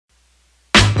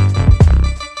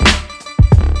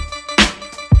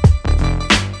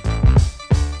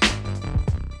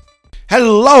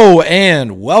Hello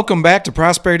and welcome back to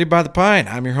Prosperity by the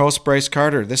Pint. I'm your host, Brice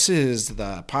Carter. This is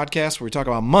the podcast where we talk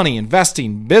about money,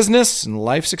 investing, business, and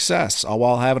life success, all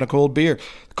while having a cold beer.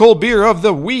 The cold beer of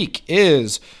the week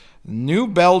is New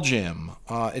Belgium.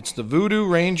 It's the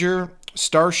VooDoo Ranger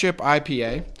Starship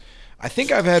IPA. I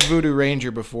think I've had VooDoo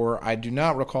Ranger before. I do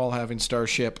not recall having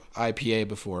Starship IPA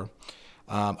before.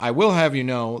 I will have you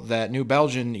know that New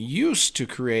Belgium used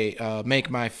to make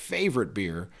my favorite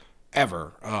beer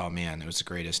ever. Oh man, it was the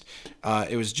greatest.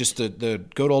 It was just the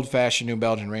good old-fashioned New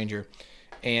Belgium Ranger,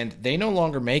 and they no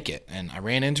longer make it. And I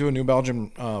ran into a New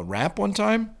Belgium rap one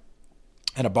time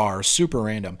at a bar, super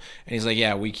random, and he's like,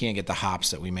 yeah, we can't get the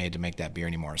hops that we made to make that beer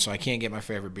anymore, so I can't get my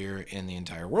favorite beer in the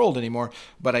entire world anymore,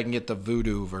 but I can get the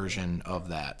VooDoo version of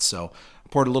that. So I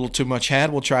poured a little too much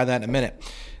head. We'll try that in a minute.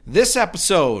 This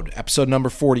episode number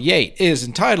 48, is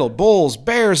entitled Bulls,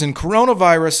 Bears, and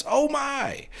Coronavirus. Oh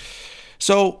my!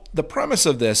 So the premise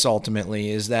of this ultimately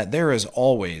is that there is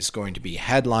always going to be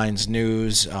headlines,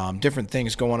 news, different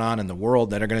things going on in the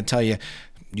world that are going to tell you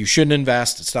you shouldn't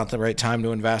invest, it's not the right time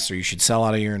to invest, or you should sell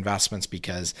out of your investments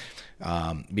because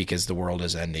the world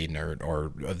is ending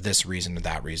or of this reason or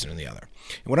that reason or the other.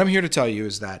 And what I'm here to tell you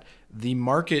is that the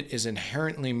market is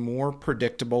inherently more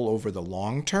predictable over the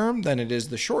long term than it is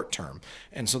the short term.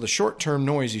 And so the short term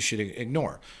noise you should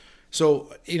ignore.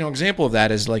 So, example of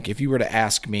that is like if you were to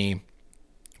ask me,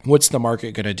 what's the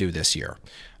market going to do this year?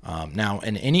 Now,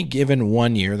 in any given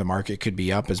 1 year, the market could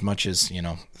be up as much as,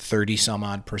 30 some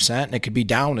odd percent, and it could be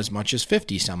down as much as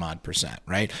 50 some odd percent,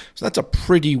 right? So that's a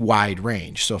pretty wide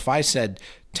range. So if I said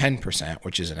 10%,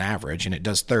 which is an average, and it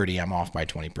does 30, I'm off by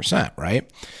 20%, right?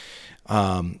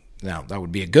 Now, that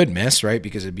would be a good miss, right?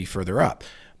 Because it'd be further up.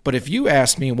 But if you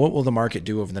ask me, what will the market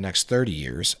do over the next 30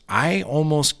 years? I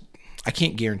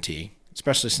can't guarantee,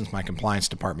 especially since my compliance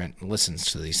department listens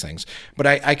to these things. But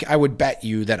I would bet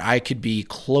you that I could be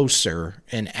closer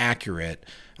and accurate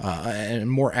and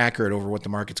more accurate over what the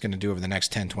market's going to do over the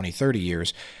next 10, 20, 30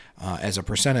 years as a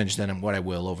percentage than what I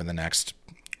will over the next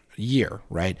year,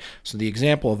 right? So the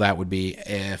example of that would be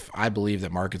if I believe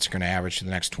that markets are going to average for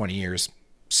the next 20 years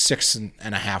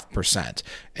 6.5%,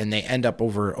 and they end up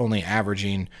over only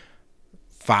averaging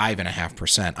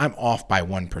 5.5%, I'm off by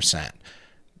 1%.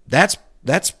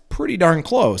 That's pretty darn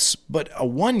close, but a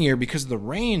 1 year, because the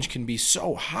range can be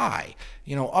so high,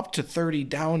 up to 30,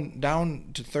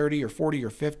 down to 30 or 40 or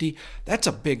 50, that's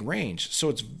a big range. So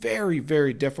it's very,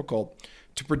 very difficult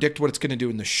to predict what it's going to do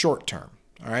in the short term.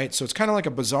 All right. So it's kind of like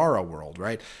a bizarro world,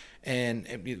 right?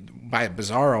 And by a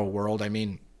bizarro world, I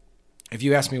mean, if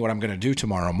you ask me what I'm going to do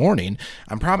tomorrow morning,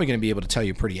 I'm probably going to be able to tell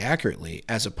you pretty accurately,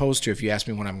 as opposed to if you ask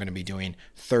me what I'm going to be doing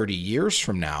 30 years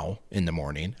from now in the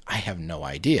morning, I have no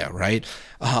idea, right?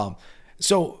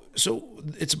 So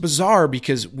it's bizarre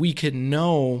because we can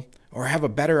know or have a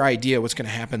better idea what's going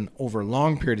to happen over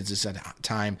long periods of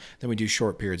time than we do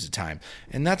short periods of time.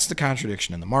 And that's the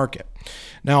contradiction in the market.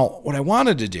 Now, what I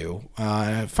wanted to do,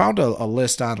 I found a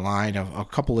list online of a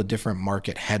couple of different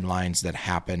market headlines that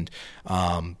happened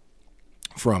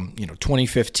from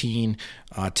 2015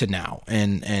 to now,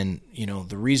 and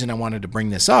the reason I wanted to bring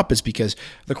this up is because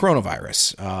the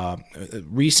coronavirus.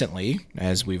 Recently,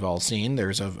 as we've all seen,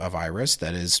 there's a virus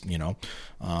that is 2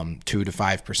 to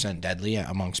 5% deadly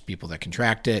amongst people that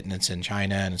contract it, and it's in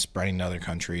China and it's spreading to other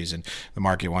countries, and the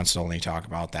market wants to only talk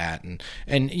about that,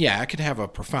 and yeah, it could have a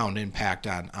profound impact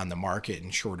on the market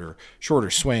in shorter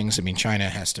swings. I mean, China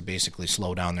has to basically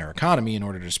slow down their economy in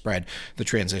order to spread the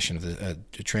transition of the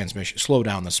transmission, slow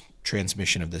down the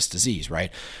transmission of this disease,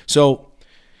 right? So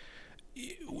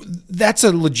that's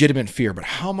a legitimate fear, but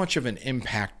how much of an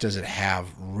impact does it have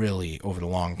really over the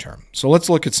long term? So let's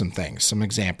look at some things, some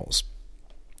examples.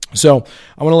 So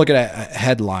I want to look at a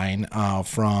headline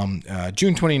from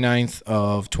June 29th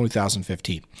of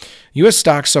 2015. U.S.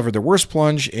 stocks suffered their worst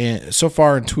plunge so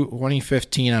far in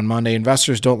 2015 on Monday.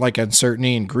 Investors don't like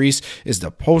uncertainty, and Greece is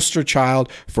the poster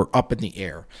child for up in the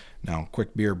air. Now,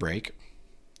 quick beer break.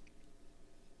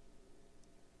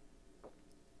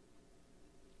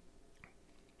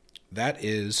 That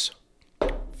is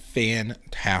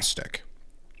fantastic.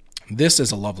 This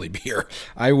is a lovely beer.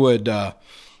 I would,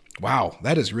 wow,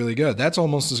 that is really good. That's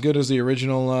almost as good as the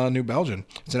original New Belgium.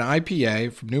 It's an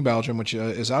IPA from New Belgium, which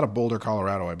is out of Boulder,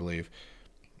 Colorado, I believe.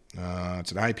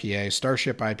 It's an IPA,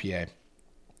 Starship IPA.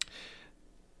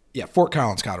 Yeah, Fort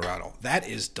Collins, Colorado. That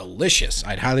is delicious.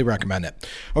 I'd highly recommend it.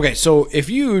 Okay, so if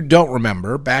you don't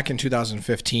remember, back in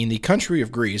 2015, the country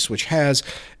of Greece, which has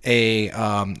a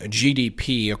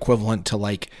GDP equivalent to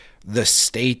like the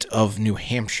state of New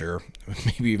Hampshire,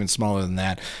 maybe even smaller than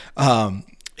that,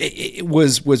 it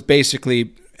was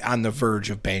basically on the verge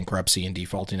of bankruptcy and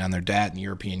defaulting on their debt, and the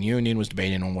European Union was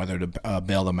debating on whether to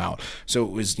bail them out. So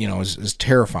it was, it was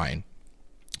terrifying.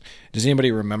 Does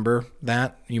anybody remember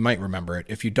that? You might remember it.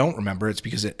 If you don't remember, it's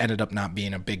because it ended up not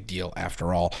being a big deal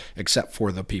after all, except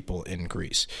for the people in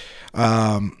Greece.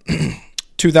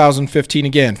 2015,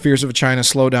 again, fears of a China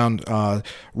slowdown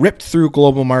ripped through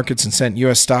global markets and sent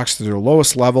U.S. stocks to their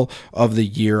lowest level of the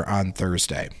year on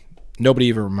Thursday. Nobody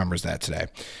even remembers that today.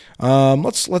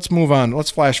 Let's move on.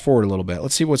 Let's flash forward a little bit.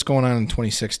 Let's see what's going on in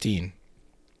 2016.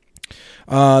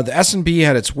 The S&P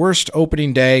had its worst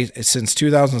opening day since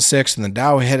 2006, and the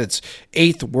Dow hit its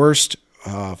 8th worst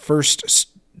first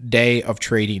day of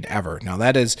trading ever. Now,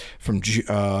 that is from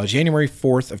January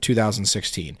 4th of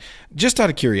 2016. Just out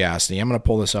of curiosity, I'm going to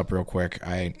pull this up real quick.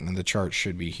 The chart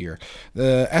should be here.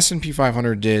 The S&P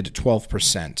 500 did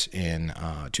 12% in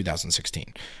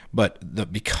 2016.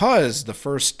 But because the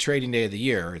first trading day of the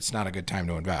year, it's not a good time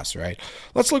to invest, right?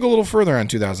 Let's look a little further on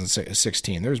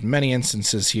 2016. There's many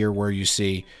instances here where you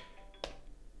see...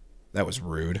 That was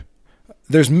rude.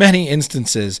 There's many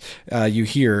instances you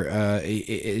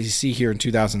see here in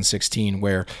 2016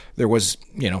 where there was,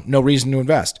 no reason to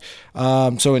invest.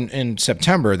 So in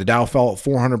September, the Dow fell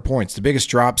 400 points, the biggest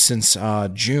drop since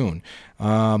June.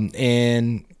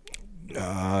 In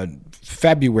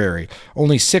February,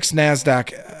 only 6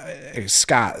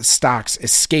 NASDAQ stocks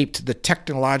escaped the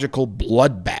technological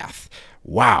bloodbath.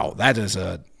 Wow, that's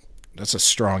a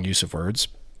strong use of words.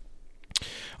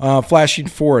 Flashing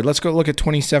forward, let's go look at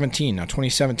 2017. Now,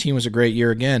 2017 was a great year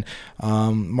again.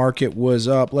 Market was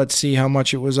up. Let's see how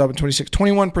much it was up in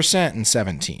 21% in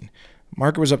 17.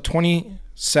 Market was up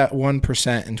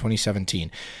 21% in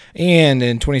 2017. And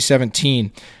in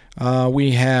 2017,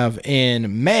 we have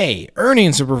in May,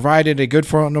 earnings have provided a good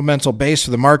fundamental base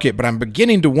for the market, but I'm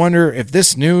beginning to wonder if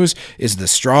this news is the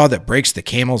straw that breaks the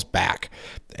camel's back.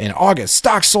 In August,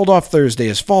 stocks sold off Thursday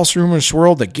as false rumors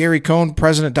swirled that Gary Cohn,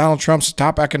 President Donald Trump's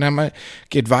top economic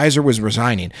advisor, was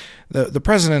resigning. The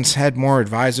president's had more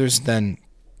advisors than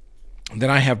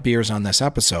I have beers on this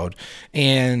episode,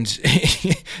 and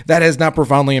that has not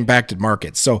profoundly impacted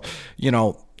markets. So,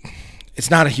 it's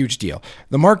not a huge deal.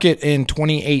 The market in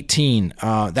 2018,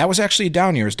 that was actually a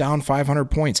down year. It was down 500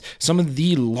 points. Some of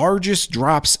the largest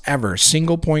drops ever,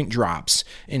 single-point drops,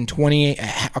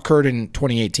 occurred in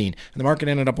 2018. And the market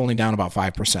ended up only down about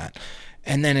 5%.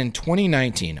 And then in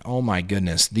 2019, oh my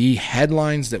goodness, the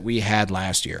headlines that we had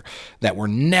last year that were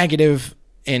negative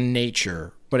in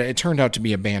nature, but it turned out to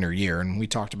be a banner year, and we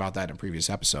talked about that in a previous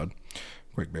episode.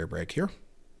 Quick beer break here.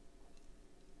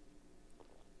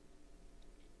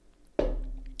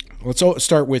 Let's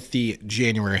start with the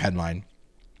January headline.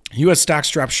 U.S.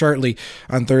 stocks dropped sharply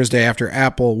on Thursday after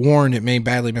Apple warned it may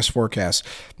badly miss forecasts.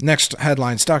 Next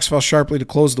headline, stocks fell sharply to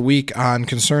close the week on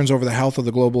concerns over the health of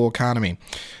the global economy.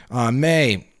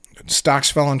 May, stocks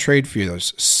fell on trade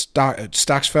fears.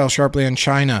 Stocks fell sharply on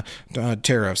China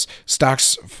tariffs.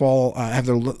 Stocks have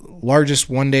their largest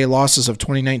one-day losses of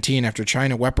 2019 after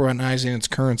China weaponizing its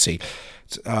currency.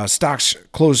 Stocks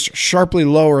closed sharply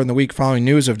lower in the week following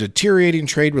news of deteriorating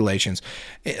trade relations.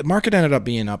 The market ended up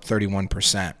being up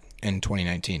 31% in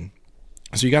 2019.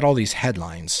 So you got all these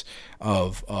headlines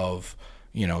of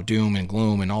doom and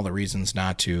gloom and all the reasons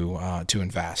not to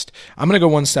invest. I'm going to go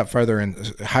one step further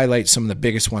and highlight some of the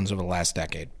biggest ones over the last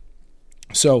decade.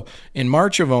 So in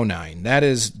March of 2009, that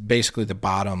is basically the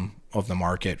bottom of the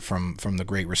market from the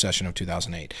Great Recession of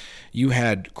 2008. You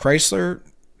had Chrysler,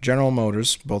 General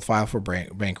Motors both filed for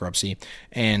bankruptcy,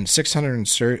 and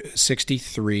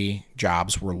 663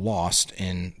 jobs were lost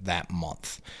in that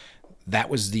month. That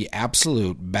was the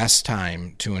absolute best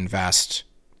time to invest,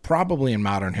 probably in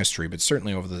modern history, but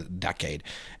certainly over the decade.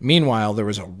 Meanwhile, there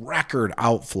was a record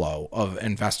outflow of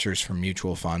investors from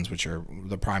mutual funds, which are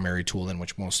the primary tool in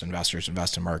which most investors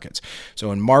invest in markets.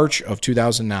 So in March of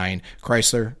 2009,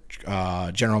 Chrysler,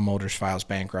 General Motors files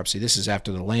bankruptcy. This is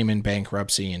after the Lehman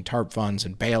bankruptcy and TARP funds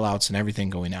and bailouts and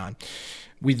everything going on.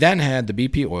 We then had the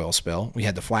BP oil spill. We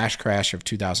had the flash crash of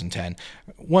 2010.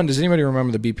 Does anybody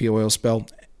remember the BP oil spill?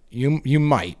 You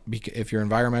might, if you're an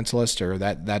environmentalist or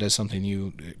that is something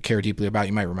you care deeply about,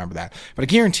 you might remember that. But I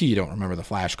guarantee you don't remember the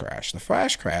flash crash. The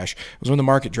flash crash was when the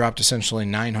market dropped essentially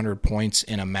 900 points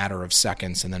in a matter of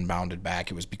seconds and then bounded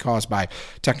back. It was caused by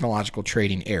technological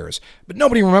trading errors. But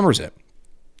nobody remembers it.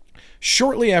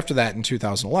 Shortly after that, in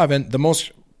 2011, the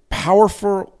most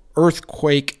powerful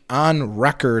earthquake on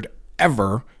record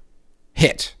ever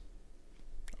hit.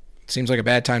 Seems like a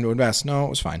bad time to invest. No, it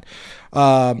was fine.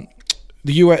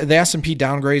 The S&P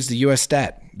downgrades the U.S.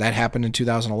 debt. That happened in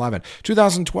 2011.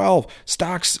 2012,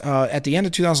 stocks, at the end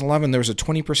of 2011, there was a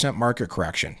 20% market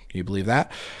correction. Can you believe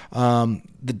that?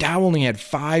 The Dow only had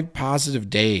 5 positive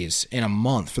days in a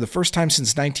month for the first time since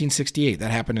 1968.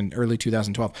 That happened in early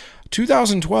 2012.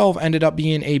 2012 ended up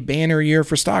being a banner year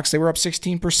for stocks. They were up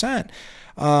 16%.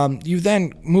 You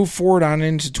then move forward on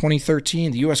into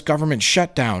 2013, the U.S. government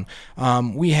shutdown.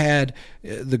 We had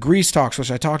the Greece talks,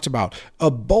 which I talked about.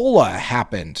 Ebola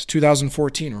happened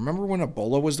 2014. Remember when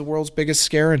Ebola was the world's biggest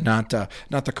scare and not the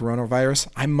coronavirus?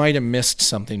 I might have missed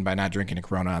something by not drinking a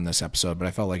Corona on this episode, but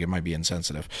I felt like it might be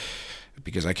insensitive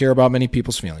because I care about many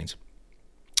people's feelings.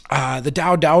 The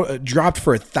Dow dropped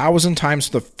for 1,000 times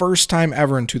for the first time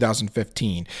ever in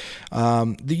 2015.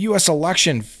 The U.S.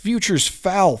 election futures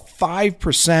fell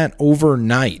 5%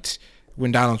 overnight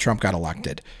when Donald Trump got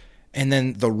elected. And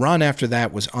then the run after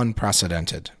that was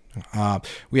unprecedented.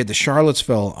 We had the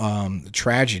Charlottesville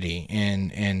tragedy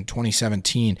in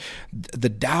 2017. The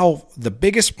Dow, the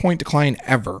biggest point decline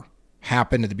ever,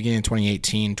 happened at the beginning of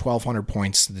 2018, 1,200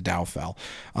 points the Dow fell.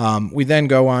 We then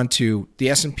go on to the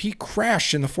S&P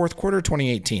crashed in the fourth quarter of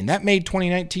 2018. That made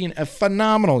 2019 a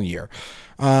phenomenal year.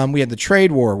 We had the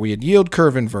trade war. We had yield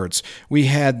curve inverts. We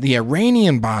had the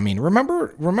Iranian bombing.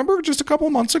 Remember just a couple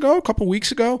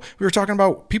weeks ago, we were talking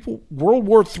about World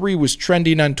War III was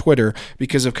trending on Twitter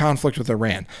because of conflict with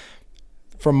Iran.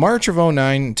 From March of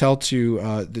 2009 until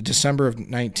to the December of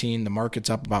 19, the market's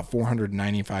up about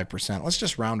 495%. Let's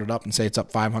just round it up and say it's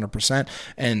up 500%.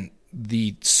 And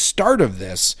the start of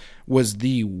this was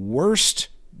the worst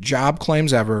job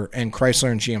claims ever and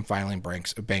Chrysler and GM filing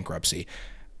bankruptcy.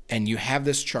 And you have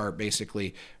this chart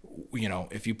basically,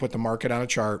 if you put the market on a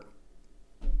chart,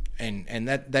 and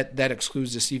that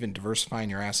excludes just even diversifying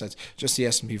your assets, just the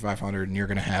S&P 500, and you're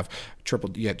going to have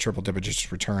triple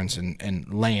digit returns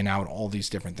and laying out all these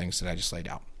different things that I just laid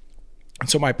out. And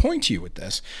so my point to you with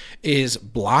this is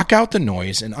block out the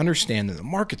noise and understand that the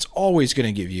market's always going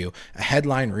to give you a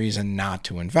headline reason not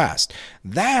to invest.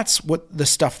 That's what the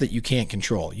stuff that you can't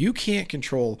control. You can't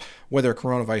control whether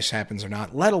coronavirus happens or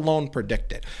not, let alone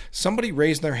predict it. Somebody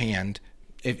raised their hand.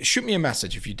 Shoot me a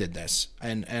message if you did this,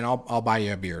 and I'll buy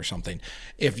you a beer or something.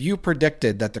 If you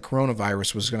predicted that the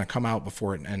coronavirus was going to come out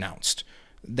before it announced,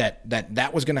 that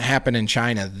was going to happen in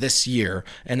China this year,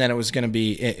 and then it was going to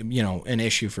be an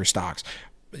issue for stocks,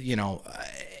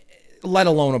 let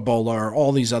alone Ebola or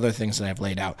all these other things that I've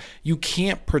laid out. You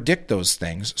can't predict those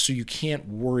things, so you can't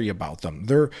worry about them.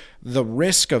 The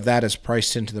risk of that is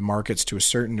priced into the markets to a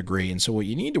certain degree, and so what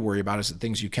you need to worry about is the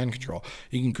things you can control.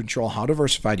 You can control how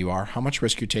diversified you are, how much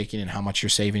risk you're taking, and how much you're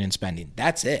saving and spending.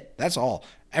 That's it. That's all.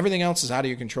 Everything else is out of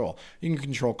your control. You can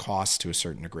control costs to a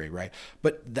certain degree, right?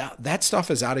 But that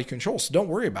stuff is out of your control, so don't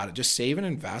worry about it. Just save and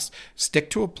invest. Stick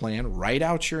to a plan. Write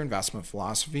out your investment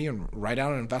philosophy and write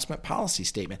out an investment policy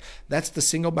statement. That's the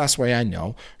single best way I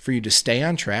know for you to stay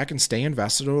on track and stay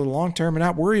invested over the long term and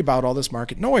not worry about all this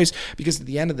market noise, because at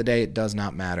the end of the day, it does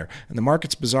not matter. And the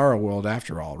market's bizarro world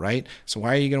after all, right? So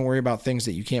why are you going to worry about things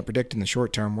that you can't predict in the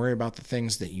short term? Worry about the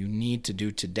things that you need to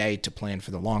do today to plan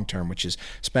for the long term, which is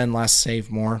spend less, save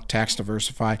more, tax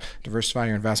diversify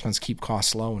your investments, keep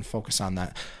costs low, and focus on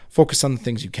that. Focus on the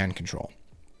things you can control.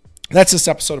 That's this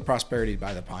episode of Prosperity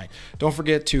by the Pine. Don't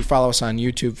forget to follow us on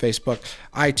YouTube, Facebook,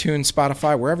 iTunes,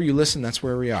 Spotify, wherever you listen, that's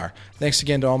where we are. Thanks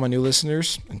again to all my new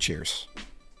listeners, and cheers.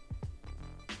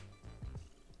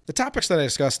 The topics that I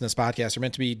discuss in this podcast are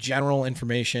meant to be general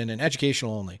information and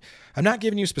educational only. I'm not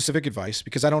giving you specific advice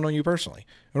because I don't know you personally.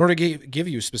 In order to give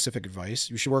you specific advice,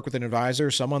 you should work with an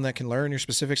advisor, someone that can learn your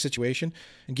specific situation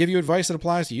and give you advice that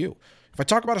applies to you. If I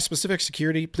talk about a specific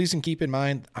security, please keep in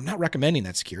mind I'm not recommending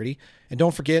that security. And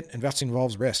don't forget, investing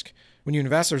involves risk. When you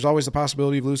invest, there's always the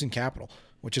possibility of losing capital,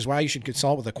 which is why you should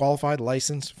consult with a qualified,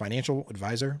 licensed financial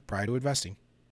advisor prior to investing.